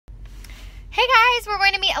Hey guys, we're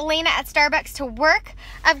going to meet Elena at Starbucks to work.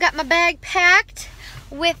 I've got my bag packed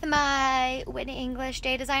with my Whitney English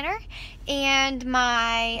Day Designer and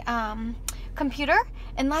my computer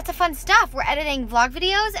and lots of fun stuff. We're editing vlog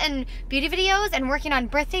videos and beauty videos and working on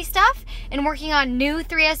birthday stuff and working on new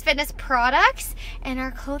 3S Fitness products and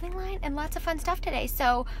our clothing line and lots of fun stuff today.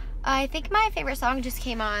 So I think my favorite song just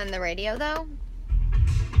came on the radio though.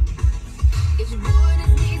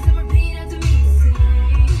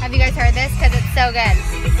 Have you guys heard this? Because it's so good.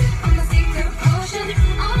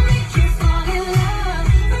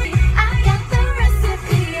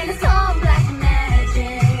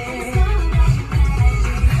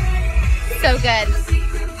 So good.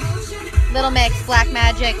 Little Mix, Black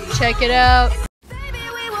Magic. Check it out.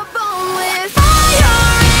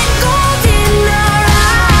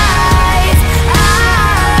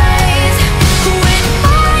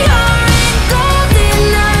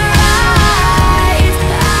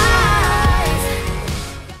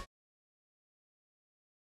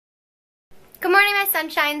 Good morning, my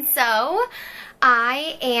sunshine. So,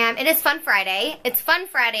 it is Fun Friday. It's Fun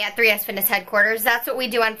Friday at 3S Fitness headquarters. That's what we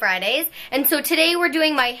do on Fridays. And so today we're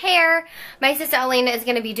doing my hair. My sister Elena is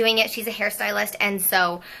going to be doing it. She's a hairstylist, and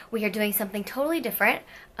so we are doing something totally different.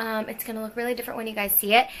 It's going to look really different when you guys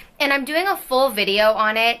see it. And I'm doing a full video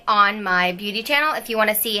on it on my beauty channel if you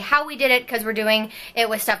want to see how we did it, because we're doing it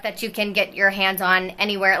with stuff that you can get your hands on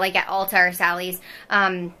anywhere, like at Ulta or Sally's.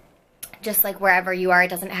 Just like wherever you are, it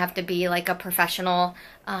doesn't have to be like a professional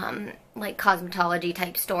like cosmetology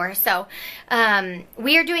type store. So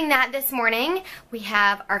we are doing that this morning. We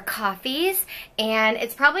have our coffees, and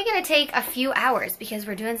it's probably going to take a few hours because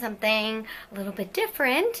we're doing something a little bit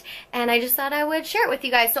different, and I just thought I would share it with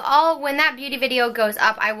you guys. So when that beauty video goes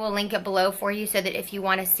up, I will link it below for you so that if you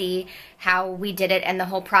want to see how we did it and the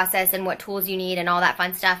whole process and what tools you need and all that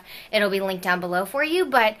fun stuff, it'll be linked down below for you.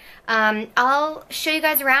 But I'll show you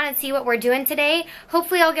guys around and see what we're doing today.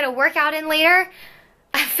 Hopefully I'll get a workout in later.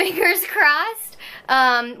 Fingers crossed.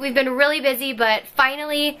 We've been really busy, but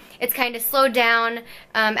finally it's kind of slowed down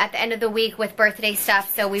at the end of the week with birthday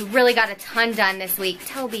stuff, so we really got a ton done this week.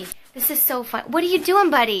 Toby, this is so fun. What are you doing,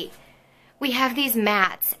 buddy? We have these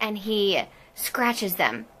mats, and he scratches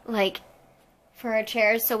them, like, for our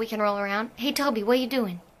chairs so we can roll around. Hey, Toby, what are you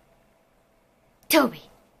doing? Toby.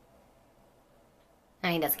 No,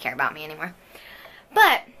 he doesn't care about me anymore.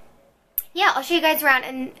 But yeah, I'll show you guys around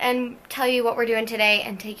and tell you what we're doing today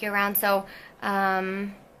and take you around. So, I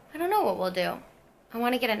don't know what we'll do. I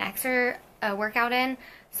want to get an extra workout in.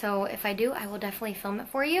 So if I do, I will definitely film it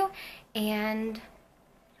for you. And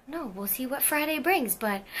no, we'll see what Friday brings.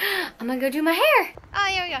 But I'm going to go do my hair. Oh,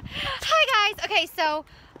 here we go. Hi, guys. Okay, so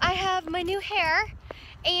I have my new hair.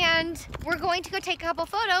 And we're going to go take a couple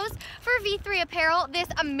photos for V3 Apparel. This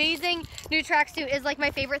amazing new tracksuit is like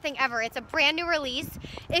my favorite thing ever. It's a brand new release.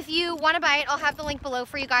 If you want to buy it, I'll have the link below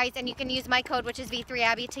for you guys, and you can use my code, which is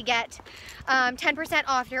V3Abby, to get 10%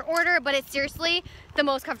 off your order. But it's seriously the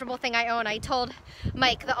most comfortable thing I own. I told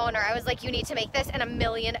Mike, the owner, I was like, you need to make this in a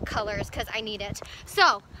million colors because I need it.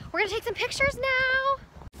 So we're gonna take some pictures now.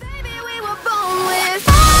 Baby, we were born with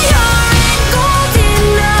fire and gold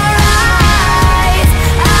in our eyes.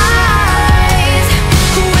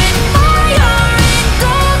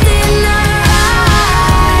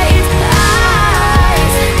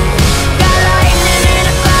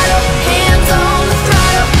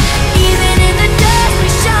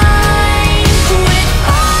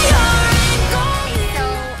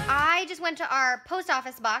 To our post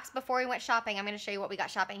office box before we went shopping. I'm going to show you what we got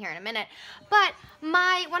shopping here in a minute. But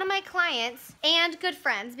one of my clients and good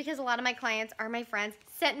friends, because a lot of my clients are my friends,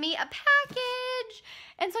 sent me a package.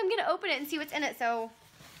 And so I'm going to open it and see what's in it. So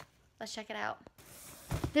let's check it out.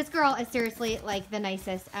 This girl is seriously like the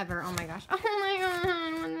nicest ever. Oh my gosh. Oh my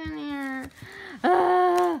god. What's in here?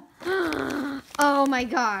 Oh my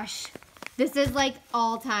gosh. This is like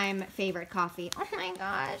all-time favorite coffee. Oh my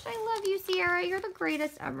gosh. I love you, Sierra. You're the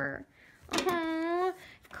greatest ever.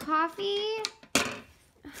 Coffee.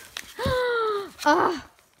 Oh,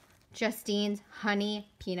 Justine's honey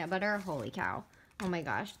peanut butter. Holy cow. Oh my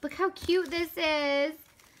gosh. Look how cute this is.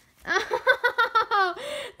 Oh,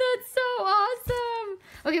 that's so awesome.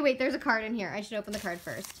 Okay, wait, there's a card in here. I should open the card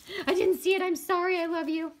first. I didn't see it. I'm sorry. I love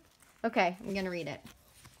you. Okay, I'm going to read it.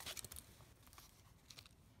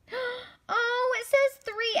 Oh, it says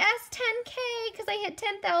 3S10K because I hit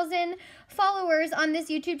 10,000 followers on this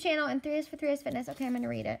YouTube channel, and 3S for 3S Fitness. Okay, I'm going to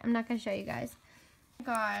read it. I'm not going to show you guys.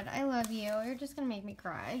 God, I love you. You're just going to make me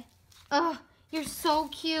cry. Oh, you're so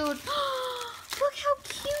cute. Look how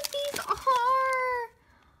cute these are.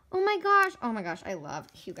 Oh my gosh. Oh my gosh. I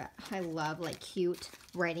love like cute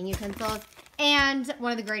writing utensils. And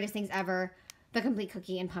one of the greatest things ever, the complete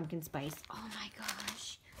cookie and pumpkin spice. Oh my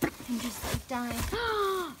gosh. I'm just like dying.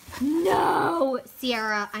 No,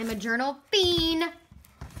 Sierra, I'm a journal fiend.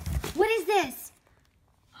 What is this?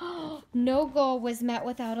 No goal was met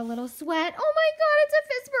without a little sweat. Oh my God, it's a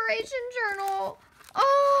Fitspiration journal.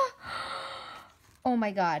 Oh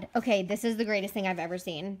my God. Okay, this is the greatest thing I've ever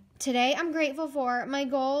seen. Today, I'm grateful for. My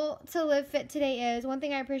goal to live fit today is, one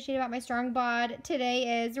thing I appreciate about my strong bod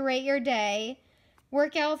today is rate your day.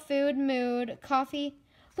 Workout, food, mood, coffee.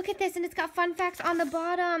 Look at this, and it's got fun facts on the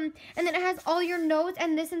bottom. And then it has all your notes,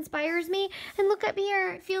 and this inspires me. And look up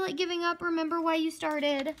here. Feel like giving up, remember why you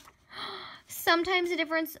started. Sometimes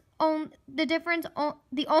the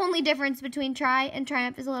only difference between try and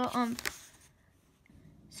triumph is a little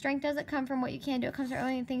Strength doesn't come from what you can do. It comes from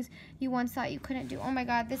only things you once thought you couldn't do. Oh my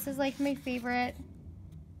God, this is like my favorite.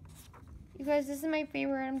 You guys, this is my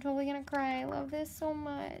favorite. I'm totally gonna cry. I love this so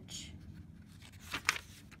much.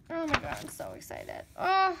 Oh my God, I'm so excited.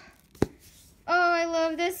 Oh, I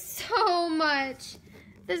love this so much.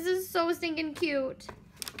 This is so stinking cute.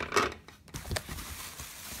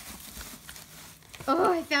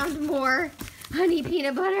 Oh, I found more honey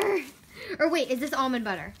peanut butter. Or wait, is this almond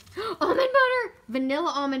butter? Almond butter!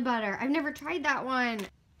 Vanilla almond butter. I've never tried that one.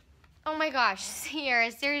 Oh my gosh,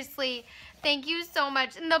 Sierra, seriously, thank you so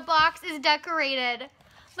much. And the box is decorated.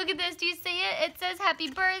 Look at this, do you see it? It says happy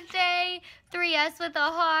birthday, 3S with a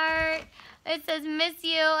heart. It says miss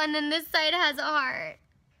you, and then this side has a heart.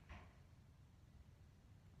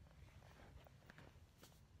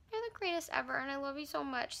 You're the greatest ever, and I love you so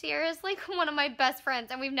much. Sierra's like one of my best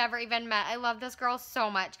friends, and we've never even met. I love this girl so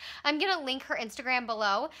much. I'm going to link her Instagram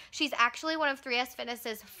below. She's actually one of 3S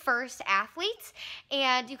Fitness's first athletes,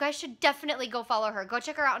 and you guys should definitely go follow her. Go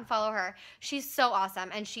check her out and follow her. She's so awesome,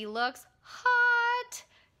 and she looks hot.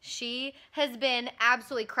 She has been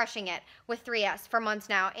absolutely crushing it with 3S for months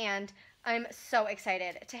now, and I'm so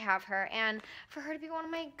excited to have her and for her to be one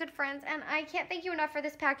of my good friends. And I can't thank you enough for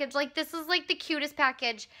this package. Like, this is like the cutest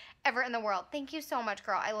package ever in the world. Thank you so much,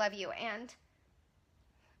 girl. I love you. And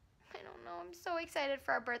I don't know. I'm so excited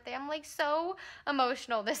for our birthday. I'm like so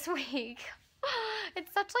emotional this week.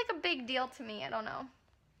 It's such like a big deal to me. I don't know.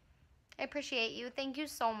 I appreciate you. Thank you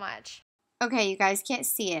so much. Okay, you guys can't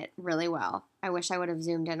see it really well. I wish I would have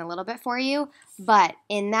zoomed in a little bit for you. But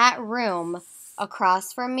in that room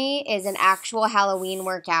across from me is an actual Halloween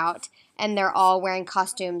workout, and they're all wearing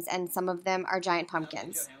costumes, and some of them are giant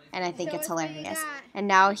pumpkins, and I think it's hilarious. And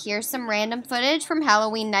now here's some random footage from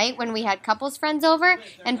Halloween night when we had couples friends over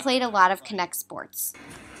and played a lot of Connect sports.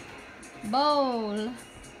 Bowl.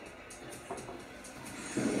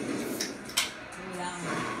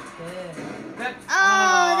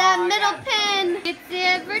 Oh, that middle pin! It's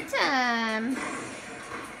every time.